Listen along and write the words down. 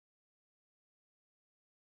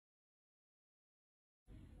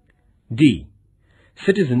D.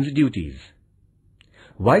 Citizens' duties.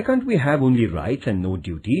 Why can't we have only rights and no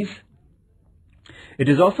duties? It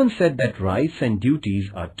is often said that rights and duties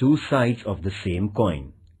are two sides of the same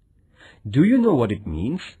coin. Do you know what it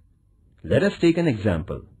means? Let us take an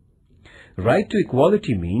example. Right to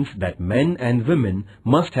equality means that men and women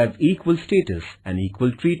must have equal status and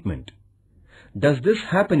equal treatment. Does this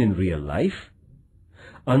happen in real life?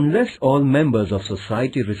 Unless all members of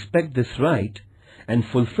society respect this right and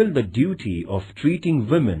fulfill the duty of treating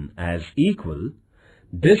women as equal,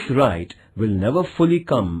 this right will never fully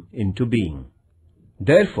come into being.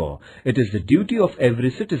 Therefore, it is the duty of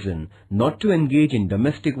every citizen not to engage in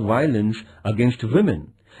domestic violence against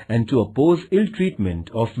women and to oppose ill treatment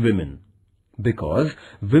of women, because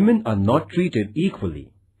women are not treated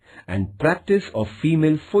equally and practice of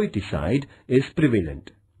female foeticide is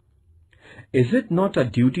prevalent. Is it not a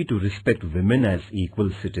duty to respect women as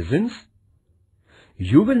equal citizens?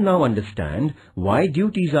 You will now understand why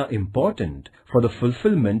duties are important for the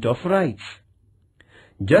fulfillment of rights.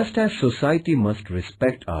 Just as society must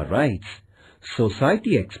respect our rights,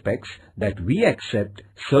 society expects that we accept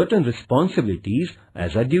certain responsibilities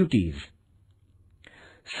as our duties.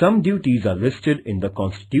 Some duties are listed in the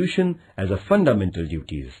Constitution as a fundamental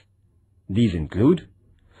duties. These include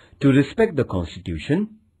to respect the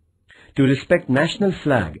Constitution, to respect national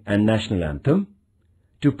flag and national anthem,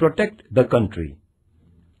 to protect the country,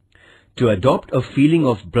 to adopt a feeling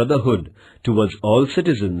of brotherhood towards all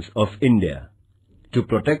citizens of India, to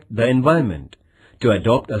protect the environment, to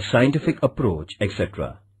adopt a scientific approach,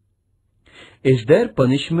 etc. Is there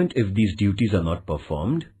punishment if these duties are not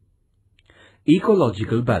performed?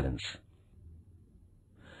 Ecological balance.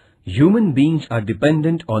 Human beings are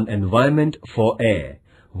dependent on environment for air,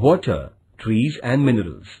 water, trees and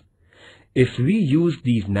minerals. If we use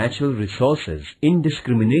these natural resources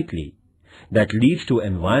indiscriminately, that leads to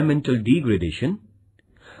environmental degradation.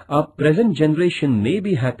 Our present generation may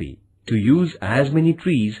be happy to use as many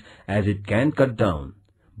trees as it can cut down,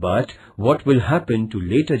 but what will happen to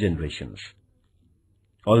later generations?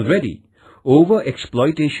 Already,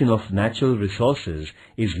 over-exploitation of natural resources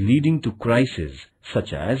is leading to crises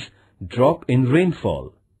such as drop in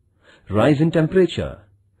rainfall, rise in temperature,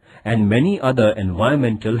 and many other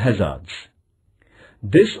environmental hazards.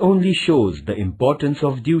 This only shows the importance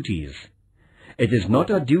of duties. It is not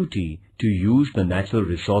our duty to use the natural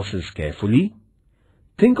resources carefully.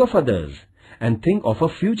 Think of others and think of our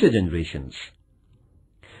future generations.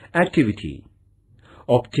 Activity.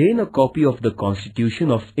 Obtain a copy of the Constitution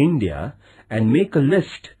of India and make a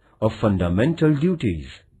list of fundamental duties.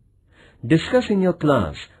 Discuss in your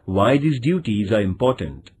class why these duties are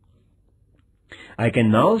important. I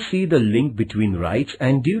can now see the link between rights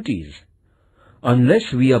and duties.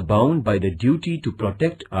 Unless we are bound by the duty to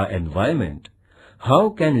protect our environment, how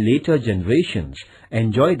can later generations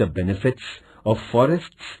enjoy the benefits of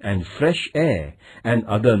forests and fresh air and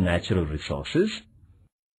other natural resources?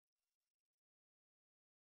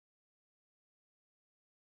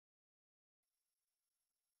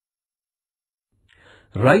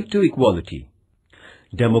 Right to equality.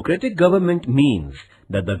 Democratic government means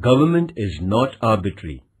that the government is not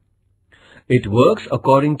arbitrary. It works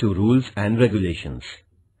according to rules and regulations.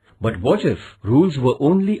 But what if rules were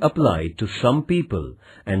only applied to some people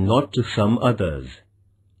and not to some others?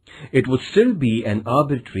 It would still be an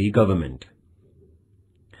arbitrary government.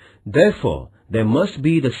 Therefore, there must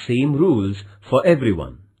be the same rules for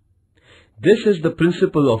everyone. This is the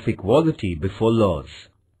principle of equality before laws.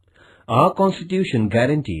 Our Constitution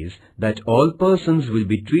guarantees that all persons will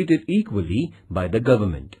be treated equally by the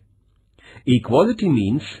government. Equality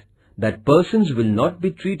means that persons will not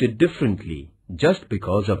be treated differently just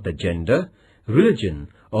because of the gender, religion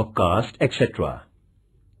or caste, etc.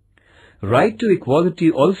 Right to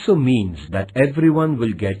equality also means that everyone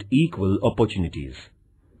will get equal opportunities.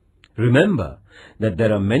 Remember that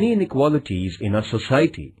there are many inequalities in our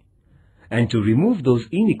society, and to remove those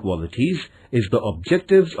inequalities is the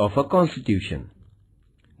objectives of our Constitution.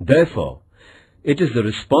 Therefore, it is the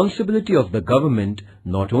responsibility of the government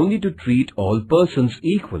not only to treat all persons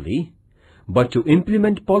equally, but to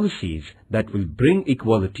implement policies that will bring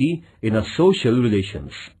equality in our social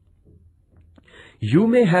relations. You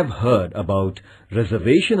may have heard about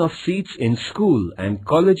reservation of seats in school and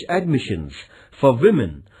college admissions for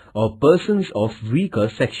women or persons of weaker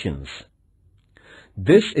sections.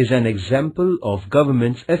 This is an example of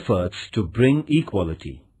government's efforts to bring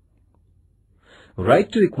equality.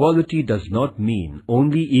 Right to equality does not mean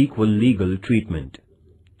only equal legal treatment.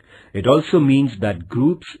 It also means that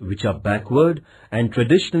groups which are backward and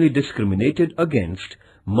traditionally discriminated against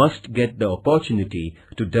must get the opportunity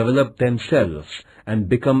to develop themselves and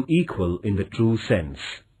become equal in the true sense.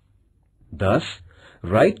 Thus,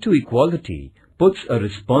 right to equality puts a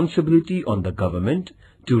responsibility on the government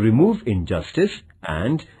to remove injustice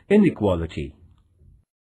and inequality.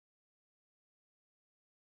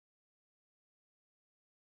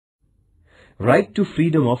 Right to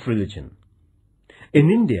freedom of religion. In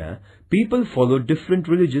India, people follow different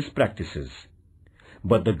religious practices,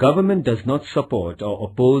 but the government does not support or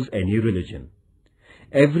oppose any religion.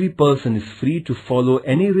 Every person is free to follow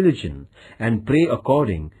any religion and pray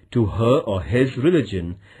according to her or his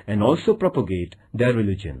religion and also propagate their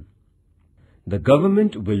religion. The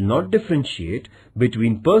government will not differentiate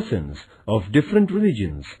between persons of different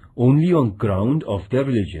religions only on ground of their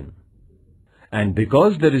religion. And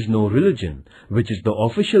because there is no religion which is the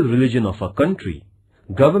official religion of a country,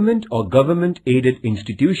 government or government-aided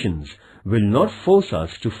institutions will not force us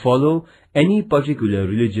to follow any particular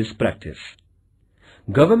religious practice.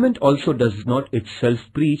 Government also does not itself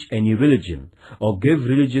preach any religion or give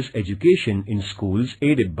religious education in schools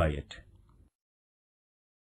aided by it.